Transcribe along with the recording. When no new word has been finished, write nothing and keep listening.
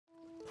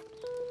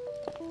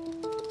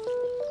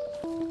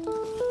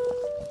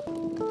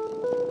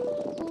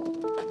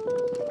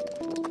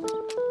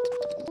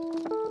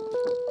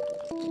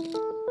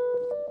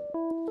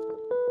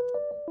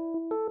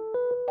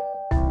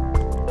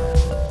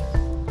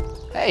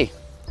Hey,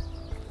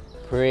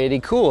 pretty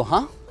cool,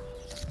 huh?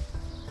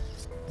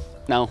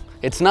 No,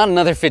 it's not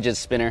another fidget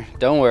spinner,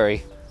 don't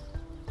worry.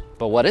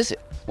 But what is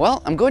it?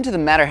 Well, I'm going to the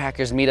Matter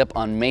Hackers meetup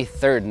on May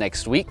 3rd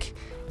next week,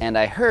 and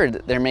I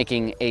heard they're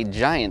making a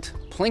giant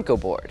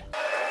Plinko board.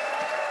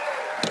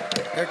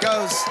 Here it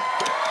goes.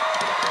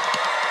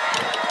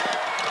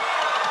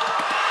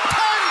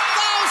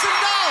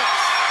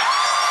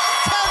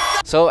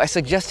 $10,000! So I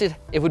suggested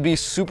it would be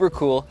super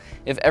cool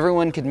if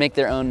everyone could make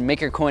their own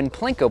Maker Coin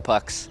Plinko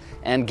pucks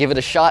and give it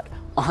a shot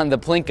on the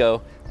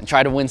Plinko and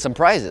try to win some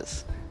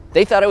prizes.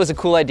 They thought it was a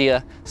cool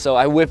idea, so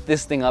I whipped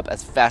this thing up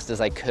as fast as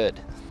I could.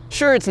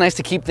 Sure, it's nice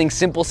to keep things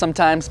simple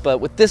sometimes, but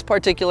with this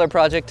particular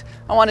project,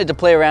 I wanted to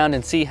play around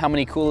and see how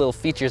many cool little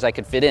features I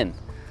could fit in.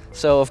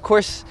 So of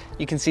course,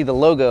 you can see the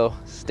logo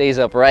stays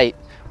upright,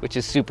 which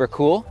is super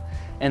cool.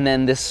 And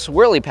then this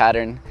swirly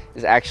pattern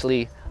is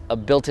actually a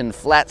built-in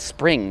flat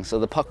spring, so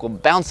the puck will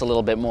bounce a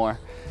little bit more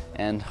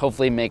and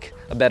hopefully make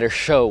a better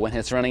show when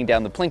it's running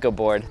down the Plinko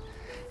board.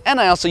 And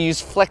I also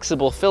use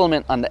flexible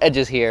filament on the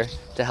edges here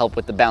to help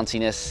with the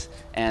bounciness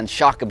and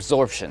shock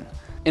absorption.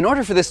 In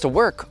order for this to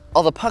work,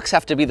 all the pucks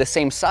have to be the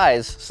same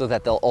size so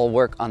that they'll all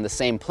work on the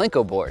same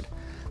Plinko board.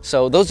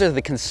 So those are the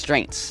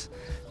constraints.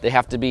 They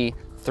have to be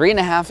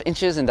 3.5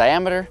 inches in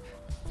diameter,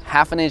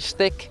 1/2 inch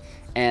thick,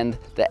 and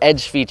the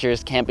edge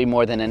features can't be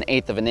more than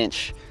 1/8 of an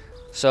inch.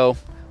 So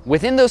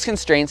within those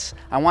constraints,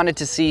 I wanted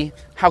to see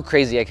how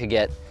crazy I could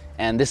get,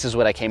 and this is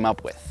what I came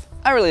up with.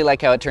 I really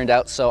like how it turned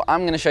out, so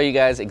I'm gonna show you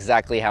guys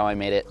exactly how I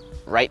made it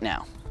right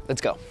now. Let's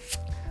go.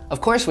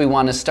 Of course, we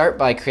want to start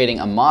by creating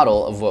a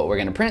model of what we're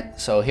gonna print.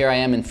 So here I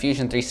am in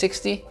Fusion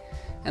 360,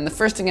 and the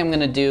first thing I'm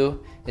gonna do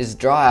is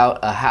draw out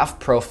a half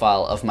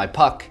profile of my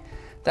puck.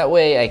 That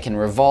way I can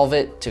revolve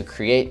it to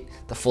create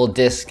the full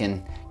disc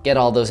and get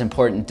all those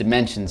important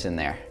dimensions in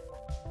there.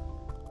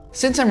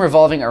 Since I'm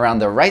revolving around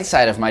the right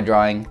side of my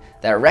drawing,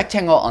 that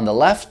rectangle on the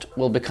left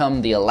will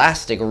become the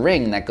elastic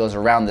ring that goes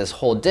around this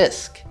whole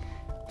disc.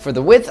 For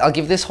the width, I'll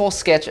give this whole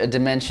sketch a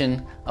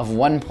dimension of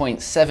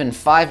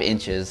 1.75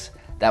 inches.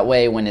 That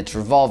way, when it's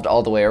revolved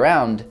all the way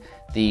around,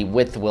 the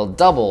width will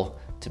double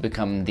to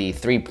become the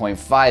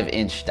 3.5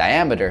 inch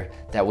diameter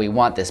that we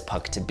want this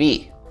puck to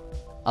be.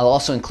 I'll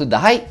also include the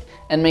height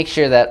and make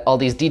sure that all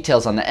these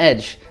details on the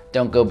edge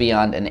don't go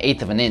beyond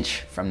 1/8 of an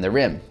inch from the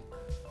rim.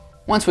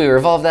 Once we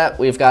revolve that,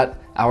 we've got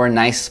our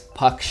nice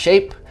puck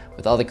shape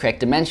with all the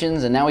correct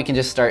dimensions, and now we can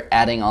just start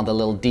adding all the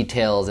little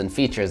details and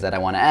features that I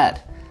want to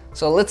add.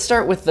 So let's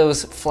start with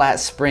those flat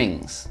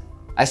springs.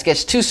 I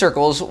sketched 2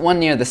 circles, one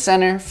near the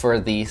center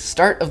for the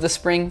start of the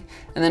spring,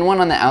 and then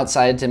one on the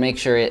outside to make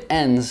sure it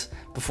ends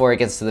before it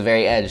gets to the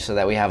very edge so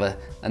that we have a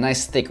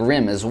nice thick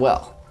rim as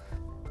well.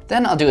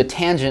 Then I'll do a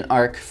tangent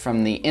arc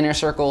from the inner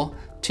circle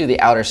to the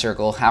outer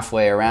circle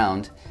halfway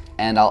around,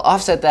 and I'll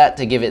offset that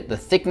to give it the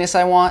thickness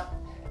I want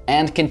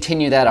and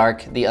continue that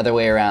arc the other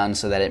way around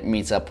so that it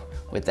meets up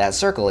with that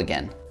circle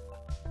again.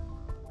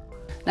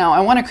 Now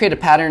I want to create a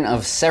pattern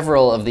of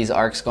several of these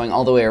arcs going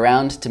all the way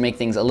around to make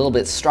things a little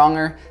bit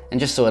stronger and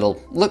just so it'll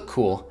look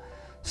cool.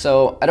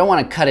 So I don't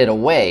want to cut it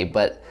away,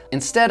 but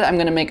instead I'm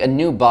going to make a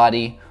new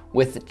body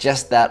with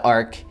just that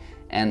arc,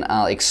 and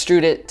I'll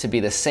extrude it to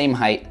be the same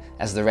height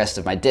as the rest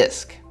of my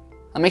disc.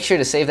 I'll make sure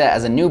to save that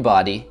as a new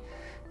body,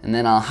 and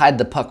then I'll hide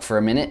the puck for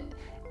a minute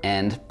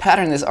and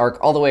pattern this arc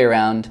all the way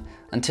around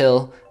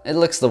until it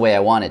looks the way I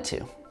want it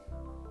to.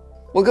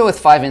 We'll go with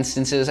 5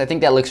 instances. I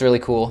think that looks really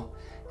cool.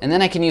 And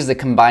then I can use the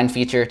combine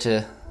feature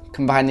to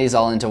combine these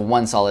all into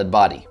one solid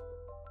body.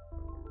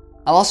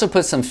 I'll also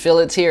put some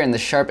fillets here in the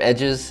sharp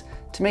edges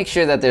to make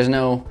sure that there's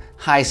no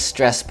high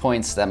stress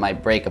points that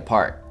might break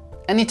apart.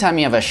 Anytime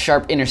you have a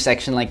sharp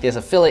intersection like this,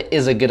 a fillet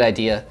is a good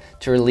idea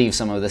to relieve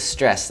some of the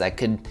stress that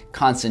could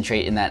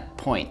concentrate in that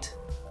point.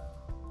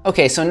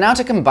 Okay, so now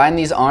to combine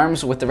these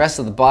arms with the rest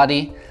of the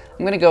body,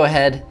 I'm gonna go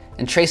ahead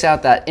and trace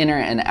out that inner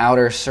and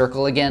outer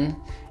circle again,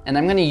 and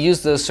I'm gonna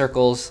use those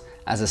circles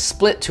as a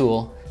split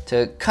tool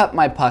to cut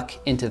my puck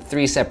into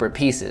 3 separate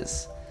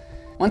pieces.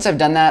 Once I've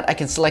done that, I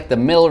can select the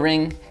middle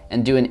ring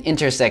and do an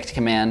intersect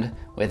command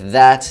with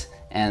that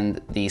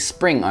and the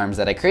spring arms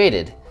that I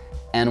created.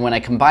 And when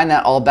I combine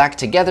that all back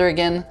together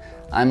again,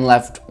 I'm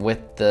left with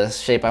the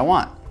shape I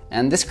want.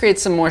 And this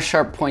creates some more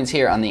sharp points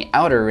here on the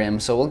outer rim,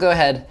 so we'll go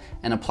ahead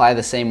and apply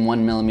the same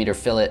 1mm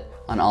fillet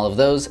on all of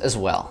those as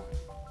well.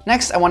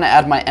 Next, I want to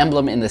add my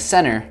emblem in the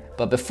center,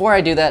 but before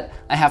I do that,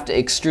 I have to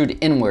extrude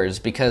inwards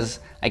because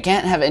I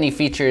can't have any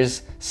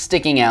features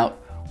sticking out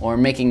or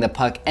making the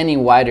puck any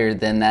wider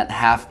than that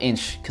 1/2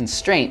 inch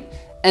constraint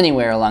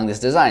anywhere along this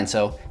design.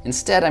 So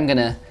instead, I'm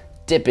gonna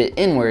dip it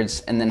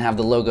inwards and then have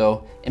the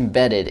logo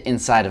embedded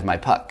inside of my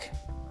puck.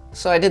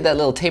 So I did that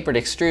little tapered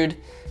extrude,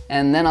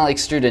 and then I'll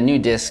extrude a new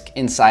disc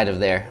inside of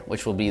there,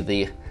 which will be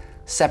the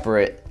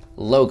separate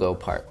logo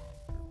part.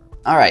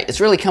 All right,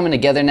 it's really coming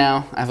together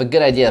now. I have a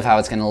good idea of how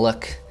it's gonna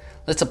look.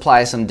 Let's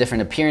apply some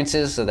different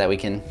appearances so that we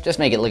can just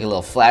make it look a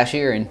little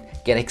flashier and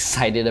get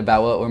excited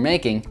about what we're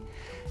making.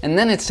 And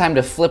then it's time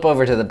to flip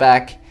over to the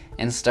back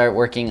and start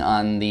working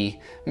on the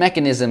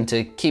mechanism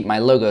to keep my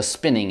logo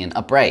spinning and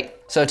upright.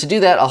 So to do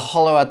that, I'll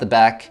hollow out the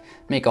back,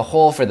 make a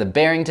hole for the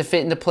bearing to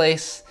fit into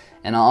place,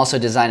 and I'll also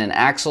design an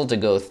axle to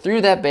go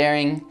through that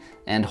bearing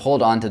and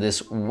hold on to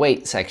this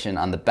weight section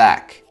on the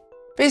back.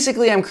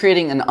 Basically, I'm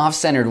creating an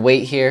off-centered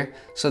weight here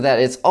so that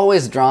it's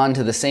always drawn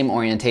to the same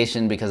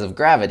orientation because of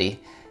gravity,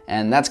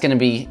 and that's going to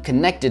be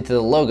connected to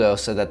the logo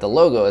so that the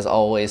logo is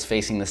always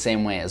facing the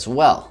same way as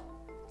well.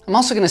 I'm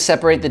also going to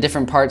separate the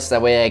different parts,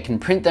 that way I can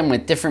print them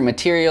with different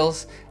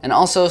materials, and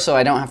also so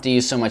I don't have to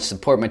use so much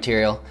support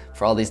material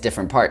for all these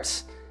different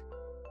parts.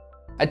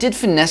 I did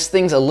finesse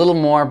things a little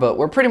more, but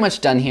we're pretty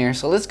much done here,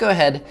 so let's go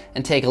ahead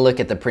and take a look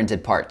at the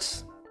printed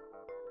parts.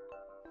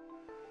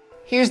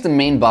 Here's the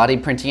main body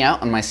printing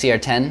out on my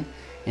CR10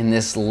 in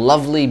this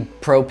lovely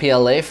Pro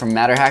PLA from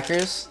Matter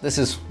Hackers. This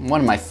is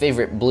one of my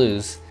favorite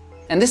blues.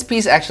 And this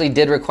piece actually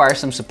did require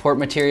some support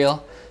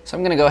material, so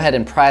I'm gonna go ahead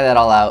and pry that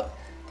all out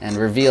and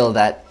reveal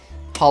that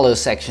hollow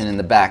section in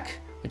the back,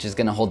 which is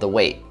gonna hold the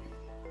weight.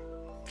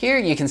 Here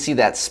you can see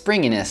that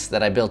springiness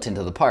that I built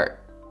into the part.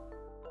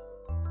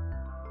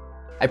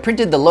 I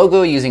printed the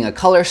logo using a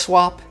color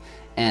swap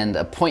and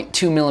a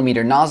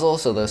 0.2mm nozzle,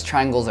 so those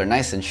triangles are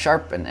nice and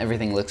sharp and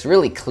everything looks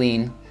really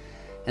clean.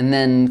 And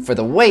then for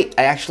the weight,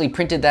 I actually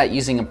printed that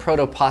using a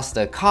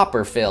Protopasta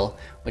copper fill,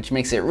 which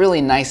makes it really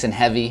nice and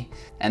heavy.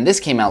 And this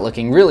came out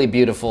looking really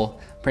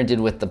beautiful, printed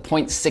with the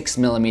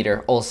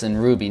 0.6mm Olsen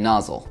Ruby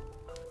nozzle.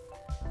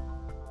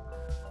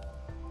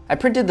 I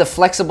printed the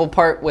flexible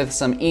part with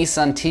some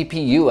eSun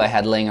TPU I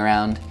had laying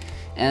around.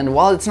 And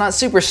while it's not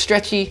super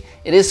stretchy,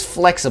 it is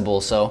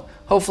flexible, so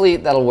hopefully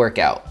that'll work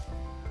out.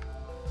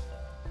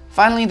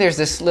 Finally, there's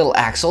this little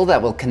axle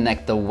that will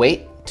connect the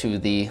weight to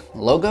the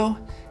logo,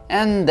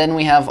 and then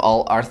we have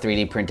all our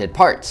 3D printed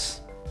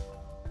parts.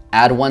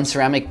 Add one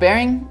ceramic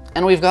bearing,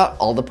 and we've got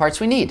all the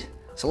parts we need.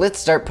 So let's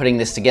start putting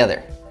this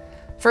together.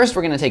 First,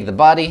 we're gonna take the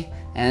body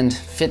and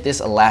fit this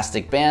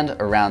elastic band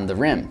around the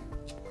rim.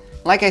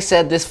 Like I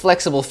said, this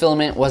flexible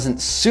filament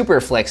wasn't super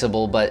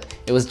flexible, but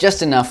it was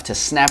just enough to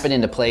snap it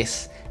into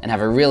place and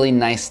have a really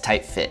nice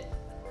tight fit.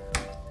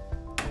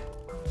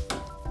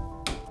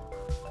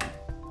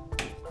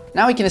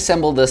 Now we can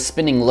assemble the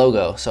spinning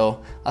logo,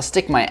 so I'll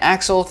stick my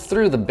axle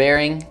through the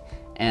bearing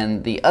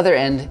and the other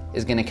end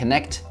is going to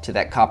connect to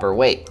that copper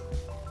weight.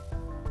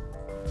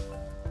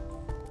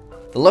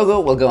 The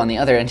logo will go on the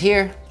other end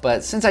here,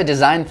 but since I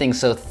designed things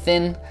so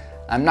thin,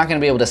 I'm not going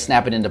to be able to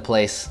snap it into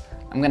place.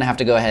 I'm going to have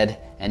to go ahead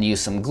and use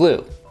some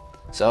glue.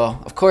 So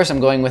of course I'm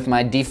going with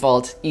my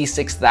default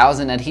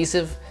E6000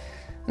 adhesive,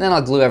 and then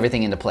I'll glue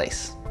everything into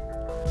place.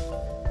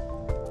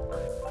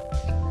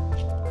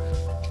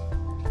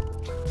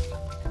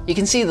 You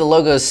can see the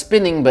logo is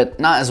spinning, but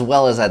not as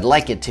well as I'd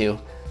like it to.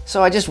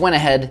 So I just went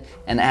ahead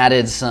and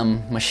added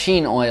some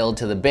machine oil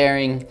to the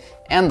bearing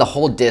and the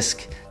whole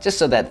disc, just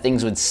so that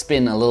things would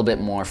spin a little bit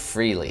more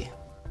freely.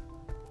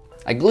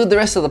 I glued the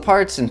rest of the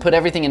parts and put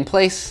everything in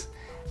place,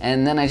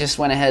 and then I just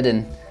went ahead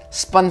and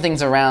spun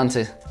things around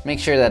to make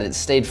sure that it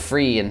stayed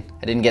free and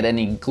I didn't get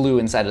any glue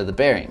inside of the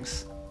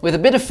bearings. With a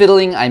bit of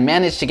fiddling, I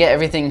managed to get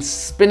everything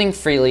spinning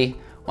freely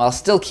while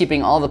still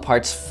keeping all the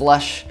parts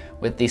flush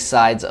with the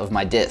sides of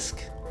my disc.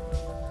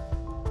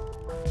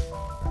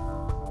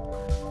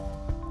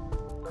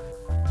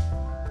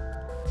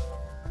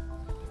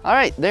 All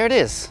right, there it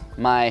is,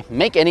 my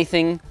Make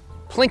Anything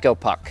Plinko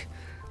puck.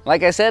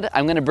 Like I said,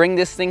 I'm gonna bring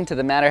this thing to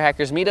the Matter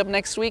Hackers meetup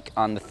next week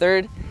on the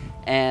 3rd.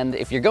 And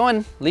if you're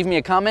going, leave me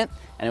a comment,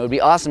 and it would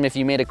be awesome if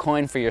you made a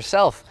coin for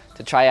yourself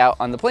to try out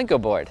on the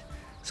Plinko board.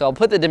 So I'll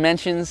put the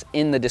dimensions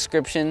in the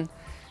description.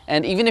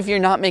 And even if you're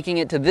not making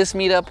it to this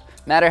meetup,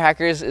 Matter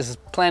Hackers is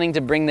planning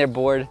to bring their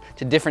board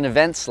to different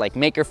events like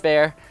Maker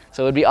Faire.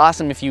 So it would be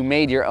awesome if you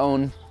made your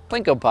own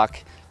Plinko puck.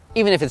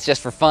 Even if it's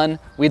just for fun,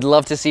 we'd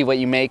love to see what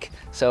you make.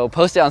 So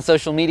post it on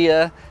social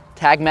media,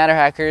 tag Matter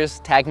Hackers,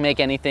 tag Make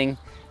Anything,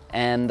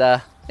 and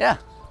yeah,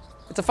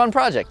 it's a fun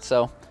project.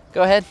 So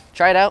go ahead,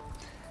 try it out,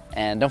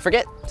 and don't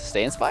forget to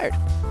stay inspired.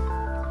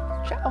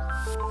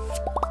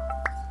 Ciao.